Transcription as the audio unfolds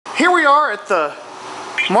Here we are at the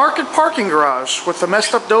market parking garage with the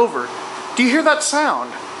messed up Dover. Do you hear that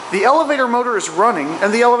sound? The elevator motor is running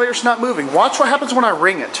and the elevator's not moving. Watch what happens when I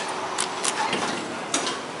ring it.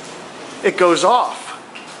 It goes off.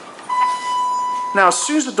 Now, as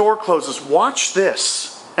soon as the door closes, watch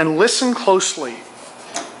this and listen closely.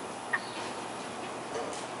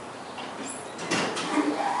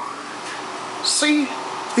 See,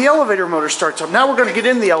 the elevator motor starts up. Now we're going to get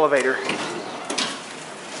in the elevator.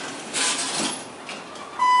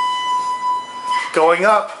 Going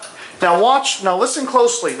up. Now watch, now listen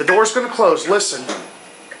closely. The door's going to close. Listen.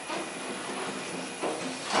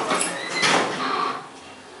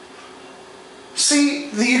 See,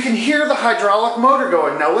 you can hear the hydraulic motor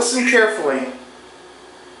going. Now listen carefully.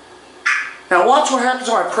 Now watch what happens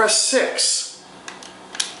when I press 6.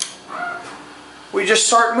 We just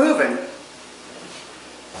start moving.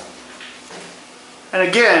 And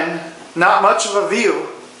again, not much of a view.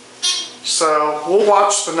 So we'll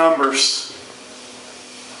watch the numbers.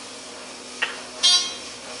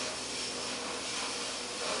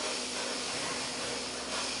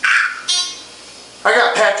 I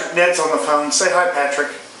got Patrick Neds on the phone. Say hi, Patrick.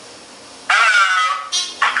 Hello.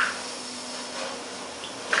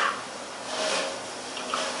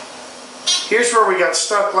 Here's where we got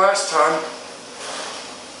stuck last time.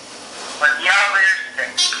 But the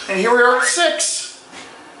elevator's 6. And here we are at 6.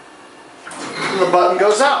 And the button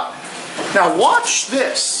goes out. Now watch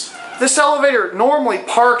this. This elevator normally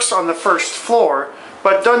parks on the first floor,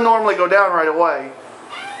 but doesn't normally go down right away.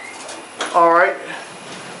 Alright.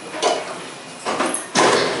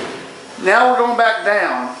 Now we're going back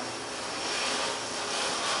down.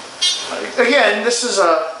 Again, this is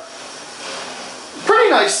a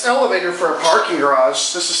pretty nice elevator for a parking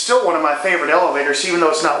garage. This is still one of my favorite elevators, even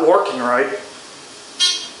though it's not working right.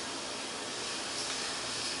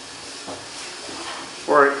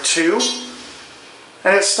 We're at 2,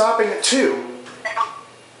 and it's stopping at 2.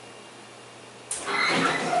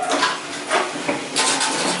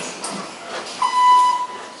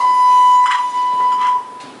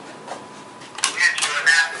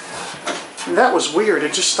 That was weird,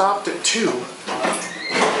 it just stopped at 2.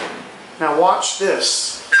 Now watch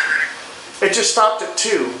this. It just stopped at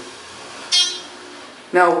 2.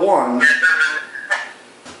 Now 1.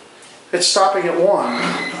 It's stopping at 1.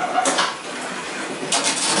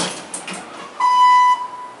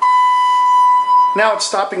 Now it's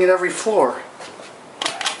stopping at every floor.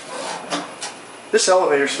 This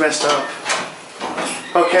elevator's messed up.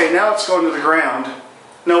 Okay, now it's going to the ground.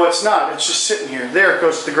 No, it's not. It's just sitting here. There, it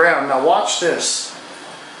goes to the ground. Now watch this.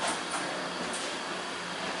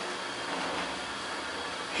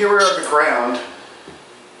 Here we are at the ground.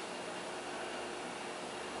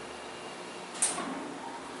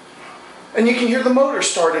 And you can hear the motor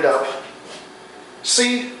started up.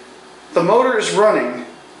 See? The motor is running,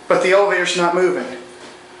 but the elevator's not moving.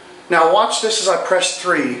 Now watch this as I press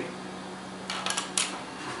 3.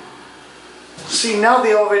 See, now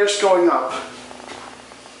the elevator's going up.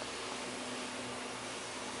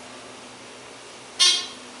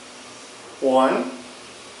 One.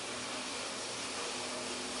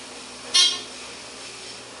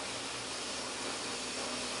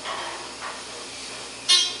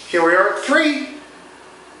 Here we are at 3.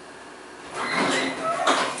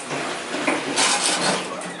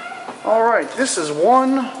 Alright, this is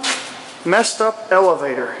one messed up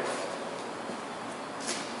elevator.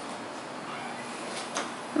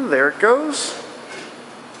 And there it goes.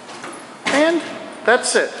 And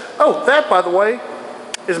that's it. Oh, that, by the way,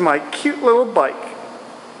 is my cute little bike.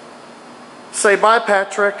 Say bye,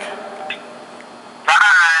 Patrick.